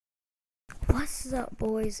What's up,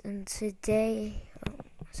 boys? And today,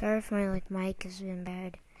 sorry if my mic has been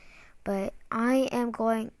bad, but I am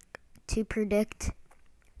going to predict.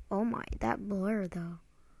 Oh my, that blur though.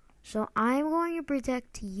 So I'm going to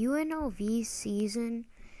predict UNLV season.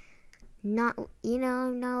 Not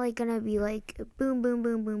like gonna be like boom, boom,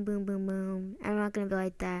 boom, boom, boom, boom, boom. I'm not gonna be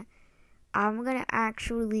like that. I'm gonna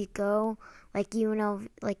actually go like UNLV,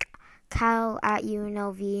 like Cal at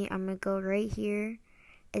UNLV. I'm gonna go right here.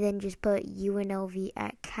 And then just put UNLV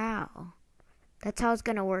at Cal. That's how it's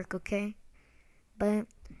going to work, okay? But,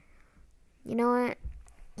 you know what?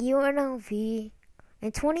 UNLV,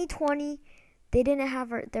 in 2020, they didn't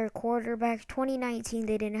have their quarterback. 2019,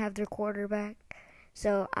 they didn't have their quarterback.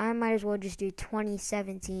 So, I might as well just do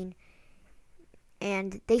 2017.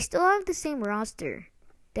 And they still have the same roster.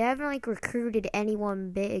 They haven't, recruited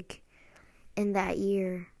anyone big in that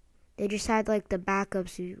year. They just had, the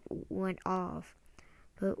backups who went off.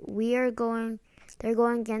 But they're going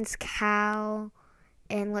against Cal,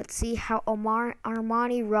 and let's see how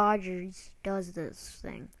Armani Rogers does this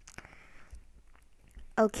thing.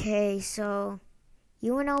 Okay, so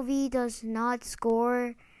UNLV does not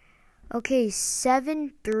score. Okay,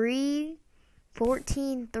 7-3,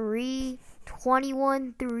 14-3,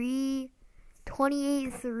 21-3,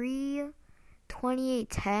 28-3,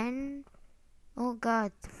 28-10. Oh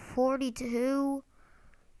God, 42,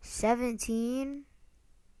 17.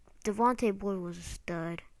 Devontae Boyd was a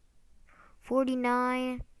stud.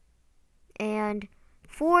 49 and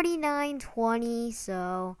 49-20,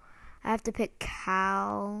 so I have to pick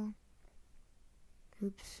Cal.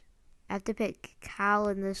 Oops. I have to pick Cal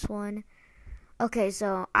in this one. Okay,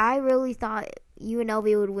 so I really thought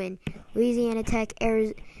UNLV would win Louisiana Tech,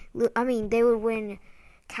 they would win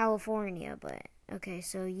California, but okay,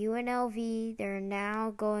 so UNLV, they're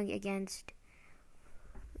now going against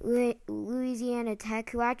Louisiana Tech,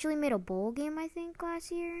 who actually made a bowl game, I think, last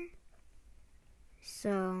year.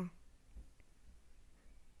 So,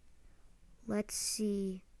 let's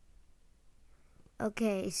see.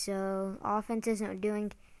 Okay, so offense isn't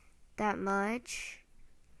doing that much.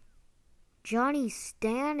 Johnny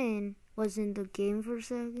Stannon was in the game for a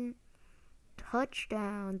second.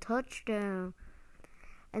 Touchdown.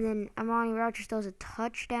 And then Armani Rogers throws a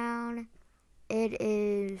touchdown. It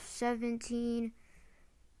is 17.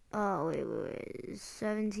 Oh, wait,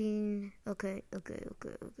 17. Okay,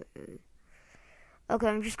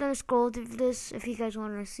 I'm just gonna scroll through this if you guys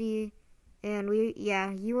want to see. And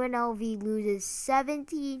UNLV loses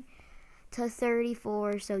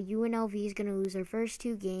 17-34. So UNLV is gonna lose their first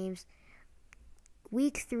two games.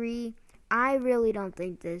 Week 3, I really don't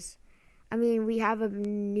think this. We have a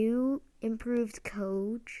new improved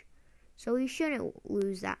coach, so we shouldn't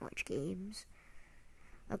lose that much games.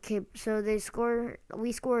 Okay, so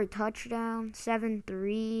we scored a touchdown,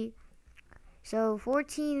 7-3. So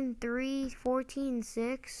 14-3,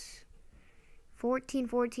 14-6,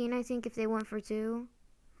 14-14, I think, if they went for 2.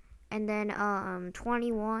 And then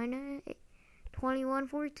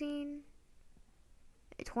 21-14,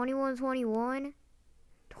 21-21,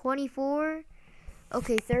 24.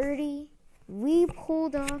 Okay, 30. We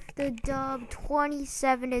pulled off the dub,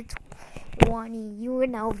 27-20.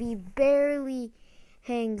 UNLV barely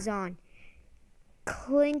hangs on,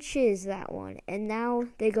 clinches that one, and now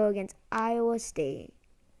they go against Iowa State.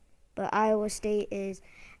 But Iowa State is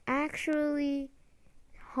actually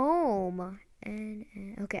home. And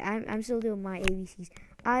okay, I'm still doing my ABCs.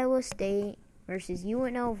 Iowa State versus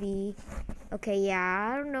UNLV. Okay, yeah,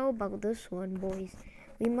 I don't know about this one, boys.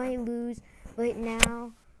 We might lose, but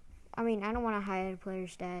now, I don't want to hide player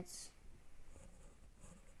stats.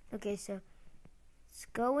 Okay, so it's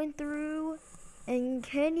going through. And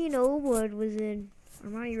Kenny Nowood was in.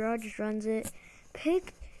 Armani Rogers runs it. We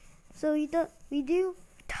do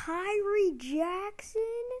Tyree Jackson.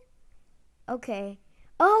 Okay.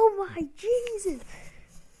 Oh my Jesus.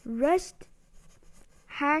 Rest.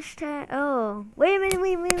 Hashtag. Oh. Wait a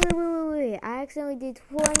minute. I accidentally did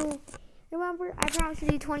 20. Remember? I promised to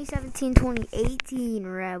do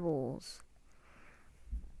 2017-2018 Rebels.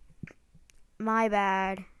 My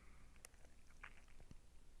bad.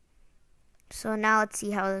 So now let's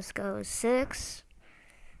see how this goes. 6.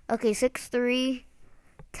 Okay, 6-3.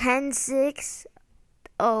 10-6.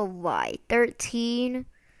 Oh my. 13.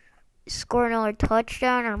 Score another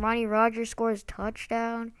touchdown. Armani Rogers scores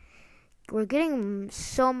touchdown. We're getting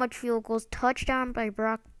so much field goals. Touchdown by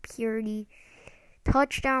Brock Purdy. That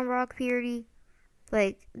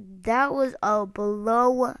was a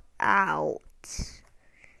blowout.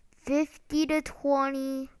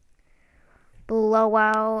 50-20.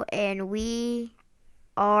 Blowout, and we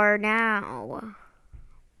are now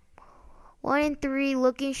 1-3,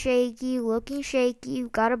 looking shaky, looking shaky.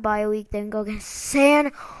 Got a bye week, then go against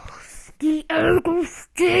San Diego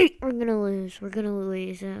State. We're gonna lose. We're gonna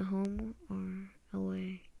lose at home or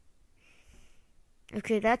away.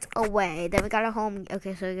 Okay, that's away. Then we got a home.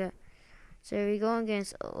 Okay, so we go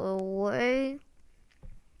against away.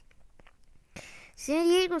 San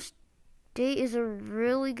Diego State is a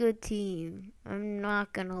really good team. I'm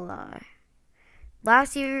not gonna lie.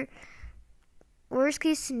 Last year, worst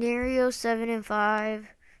case scenario 7-5.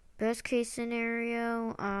 Best case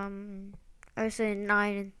scenario, I would say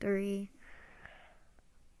 9-3.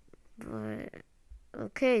 But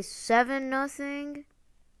okay, 7-0.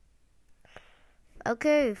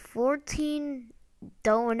 Okay, 14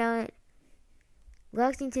 donut.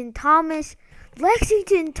 Lexington Thomas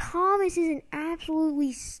is an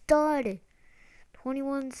absolutely stud.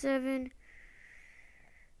 21-7,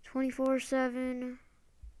 24-7,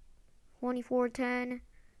 24-10,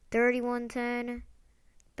 31-10,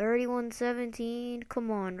 31-17.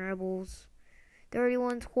 Come on, Rebels.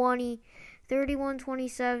 31-20,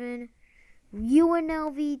 31-27.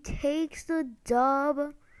 UNLV takes the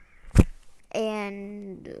dub.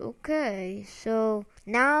 And okay, so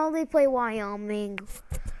now they play Wyoming.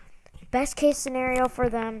 Best case scenario for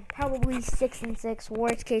them, probably 6-6.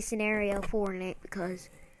 Worst case scenario, 4-8, because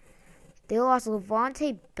they lost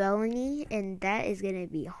Levante Bellany, and that is gonna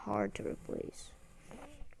be hard to replace.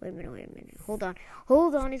 Wait a minute. Hold on.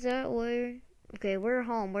 Is that where? Okay, we're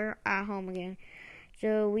home. We're at home again.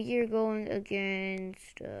 So we are going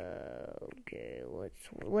against. Okay,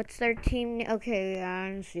 what's their team? Okay,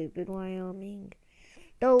 I'm stupid. Wyoming,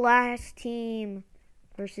 the last team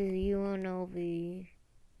versus UNLV.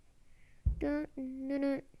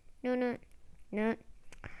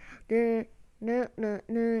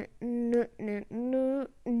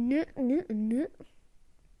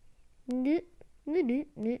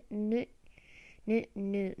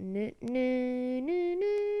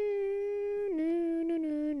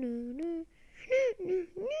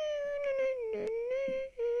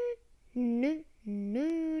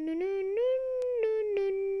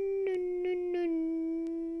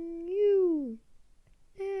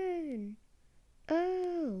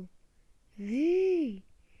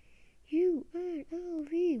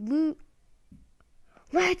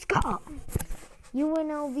 Let's go!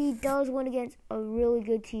 UNLV does win against a really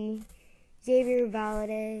good team. Xavier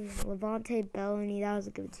Valade, Levante Bellany, that was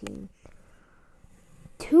a good team.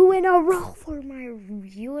 2 in a row for my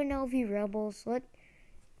UNLV Rebels.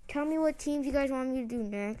 Tell me what teams you guys want me to do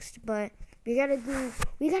next, but we gotta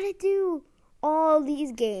do all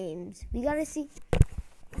these games. We gotta see.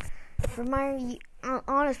 For my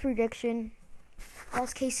honest prediction,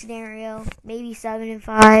 best case scenario, maybe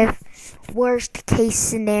 7-5. Worst case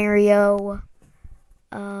scenario,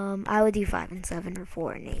 I would do 5-7 or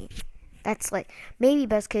 4-8. That's like maybe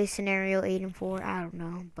best case scenario 8-4. I don't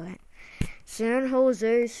know, but San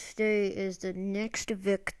Jose State is the next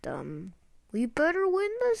victim. We better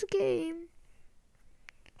win this game.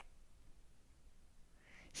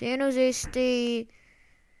 San Jose State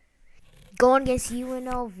going against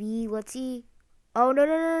UNLV. Let's see. Oh,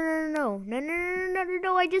 no.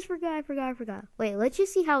 I just forgot. Wait, let's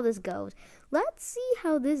just see how this goes.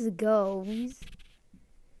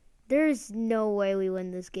 There's no way we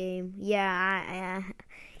win this game. Yeah,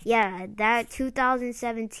 that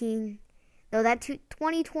 2017, no, that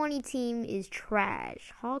 2020 team is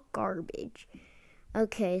trash. Hot garbage.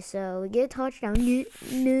 Okay, so we get a touchdown.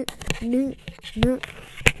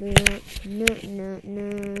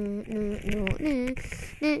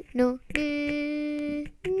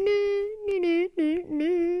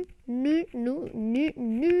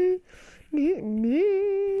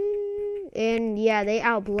 And yeah, they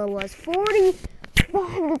outblow us 45-27.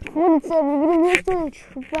 We're the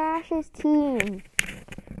trashiest team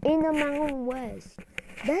in the Mountain West.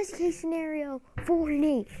 Best case scenario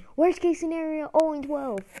 4-8. Worst case scenario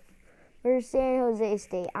 0-12. Versus San Jose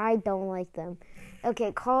State. I don't like them.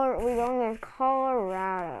 Okay, we're going to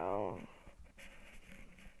Colorado.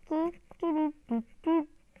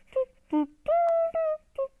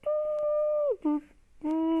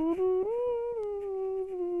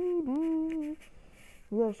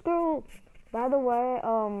 Let's go. By the way,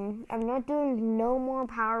 I'm not doing no more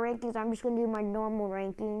power rankings. I'm just gonna do my normal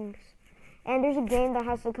rankings. And there's a game that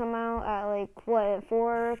has to come out at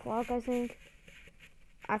 4 o'clock, I think.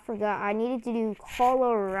 I forgot. I needed to do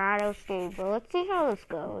Colorado State, but let's see how this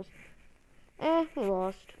goes. We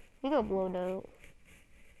lost. We got blown out.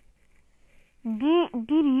 Why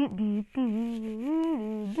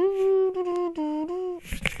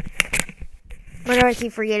do I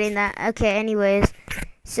keep forgetting that? Okay, anyways.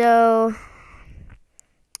 So,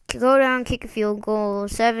 go down, kick a field goal,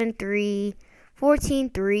 7-3,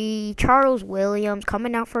 14-3. Charles Williams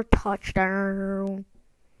coming out for a touchdown.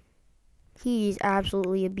 He's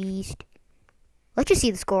absolutely a beast. Let's just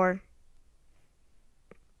see the score.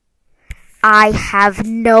 I have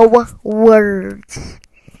no words.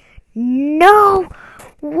 No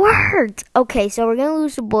words. Okay, so we're going to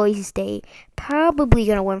lose to Boise State. Probably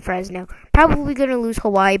going to win Fresno. Probably going to lose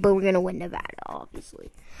Hawaii, but we're going to win Nevada, obviously.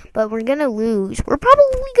 But we're going to lose. We're probably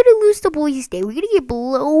going to lose to Boise State. We're going to get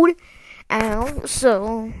blown out.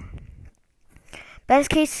 So, best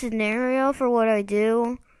case scenario for what I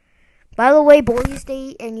do. By the way, Boise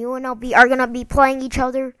State and UNLV are going to be playing each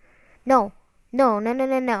other. No.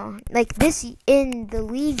 Like, this, in the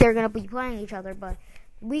league, they're going to be playing each other. But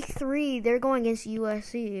week 3, they're going against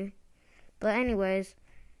USC. But anyways,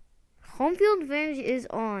 home field advantage is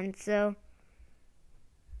on. So,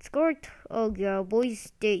 Boise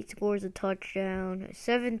State scores a touchdown.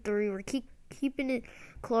 7-3. We're keeping it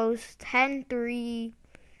close. 10-3.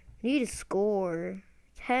 Need to score.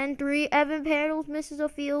 10-3. Evan Panels misses a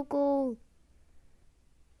field goal.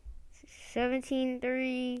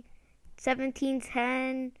 17-3.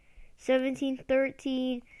 17-10.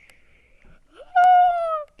 17-13.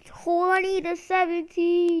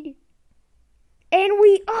 20-17. And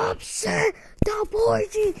we upset the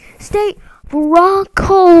Boise State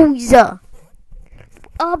Broncos.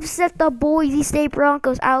 Upset the Boise State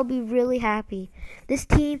Broncos. I'll be really happy. This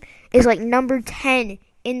team is like number 10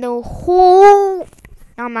 in the whole,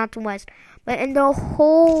 not Mountain West, but in the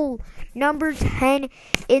whole, number 10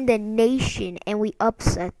 in the nation, and we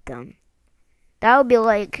upset them. That would be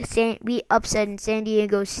like we upset in San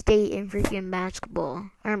Diego State in freaking basketball.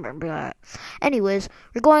 I remember that. Anyways,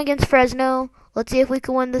 we're going against Fresno. Let's see if we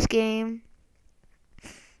can win this game.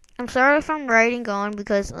 I'm sorry if I'm writing on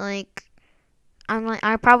because I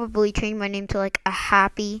probably changed my name to like a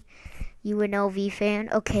happy UNLV fan.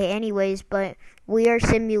 Okay, anyways, but we are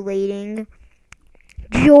simulating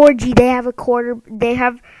Georgie. They have a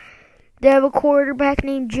quarterback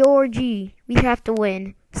named Georgie. We have to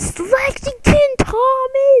win. Lexington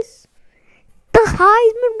Thomas, the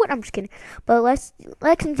Heisman winner. I'm just kidding. But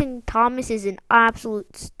Lexington Thomas is an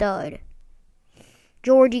absolute stud.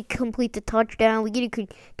 Georgie complete the touchdown. We get a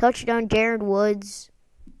touchdown, Jared Woods.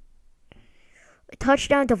 A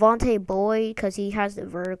touchdown, Devontae Boyd, because he has the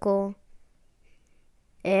vertical.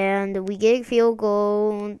 And we get a field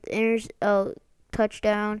goal.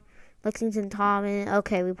 Touchdown, Lexington Thomas.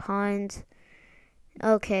 Okay, we punt.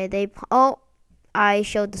 Okay, I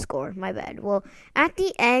showed the score. My bad. Well, at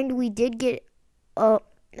the end, we did get...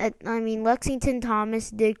 Lexington Thomas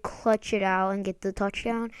did clutch it out and get the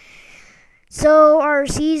touchdown. So, our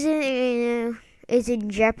season is in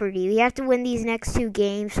jeopardy. We have to win these next 2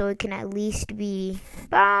 games so it can at least be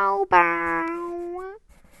bow.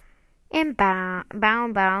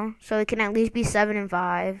 So it can at least be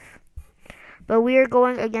 7-5. But we are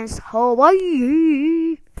going against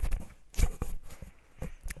Hawaii.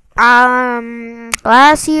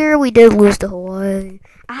 Last year we did lose to Hawaii.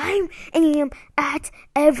 I am at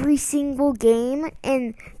every single game,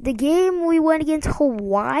 and the game we went against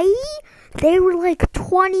Hawaii, they were like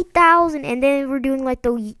 20,000, and then we're doing like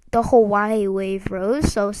the Hawaii wave, bro. It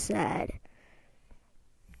was so sad.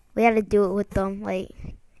 We had to do it with them,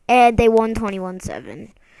 and they won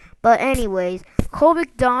 21-7. But anyways, Cole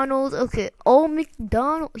McDonald,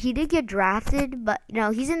 he did get drafted, but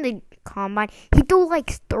he's in the combine. He threw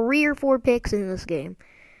like 3 or 4 picks in this game.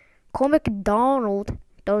 Cole McDonald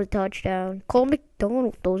throws a touchdown. Cole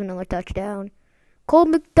McDonald throws another touchdown. Cole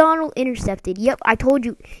McDonald intercepted. Yep, I told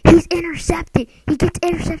you. He's intercepted. He gets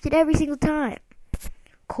intercepted every single time.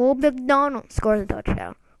 Cole McDonald scores a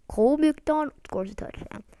touchdown. Cole McDonald scores a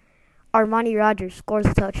touchdown. Armani Rogers scores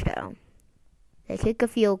a touchdown. They kick a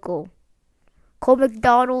field goal. Cole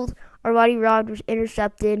McDonald, Armani Rogers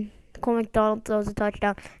intercepted. Cole McDonald throws a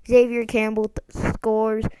touchdown. Xavier Campbell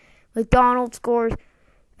scores. McDonald scores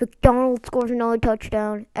another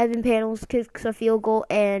touchdown. Evan Panels kicks a field goal.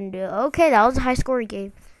 And, that was a high-scoring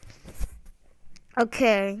game.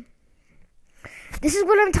 Okay. This is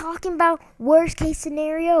what I'm talking about. Worst-case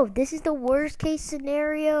scenario. This is the worst-case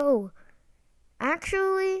scenario.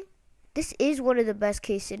 Actually, this is one of the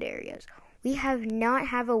best-case scenarios. We have not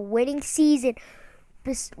have a winning season.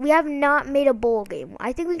 We have not made a bowl game.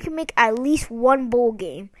 I think we can make at least one bowl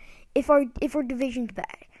game if our division's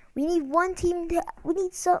bad. We need one team. We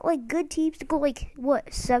need some good teams to go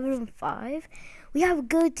 7-5. We have a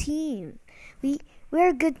good team. We're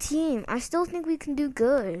a good team. I still think we can do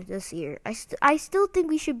good this year. I still think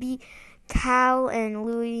we should beat Cal and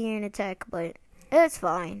Louisiana Tech, but it's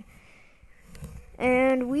fine.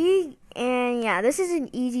 And we And yeah, this is an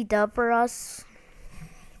easy dub for us.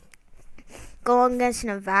 Going against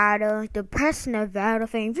Nevada, the best Nevada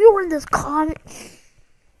fan. If you were in this comment,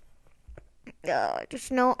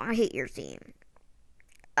 just know I hate your team.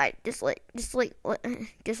 I just letting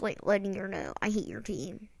you know I hate your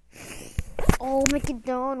team. Oh,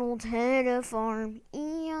 McDonald's had a farm.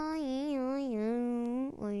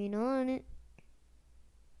 E-I-E-I-O. Wait on it.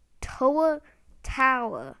 Toa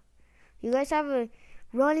Tawa. You guys have a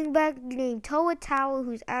running back named Toa Tawa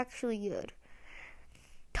who's actually good.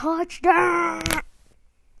 Touchdown!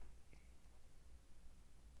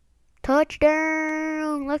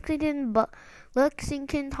 Touchdown! Lexington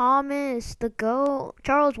Thomas, the goal.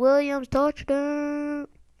 Charles Williams, touchdown!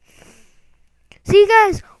 See,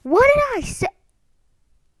 guys, what did I say?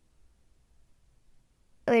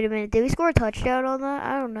 Wait a minute, did we score a touchdown on that?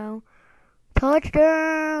 I don't know.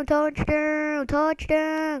 Touchdown, touchdown,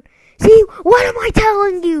 touchdown. See, what am I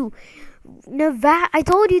telling you? Nevada, I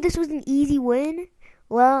told you this was an easy win.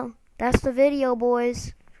 Well, that's the video,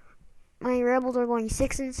 boys. My Rebels are going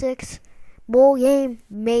 6-6. Bowl game,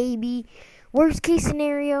 maybe. Worst case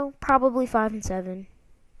scenario, probably 5-7.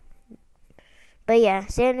 But yeah,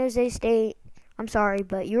 San Jose State, I'm sorry,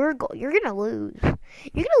 but you're gonna lose.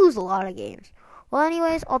 You're gonna lose a lot of games. Well,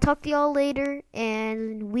 anyways, I'll talk to y'all later,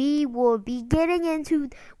 and we will be getting into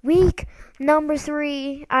week number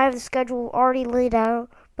 3. I have the schedule already laid out.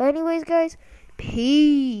 But anyways, guys,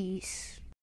 peace.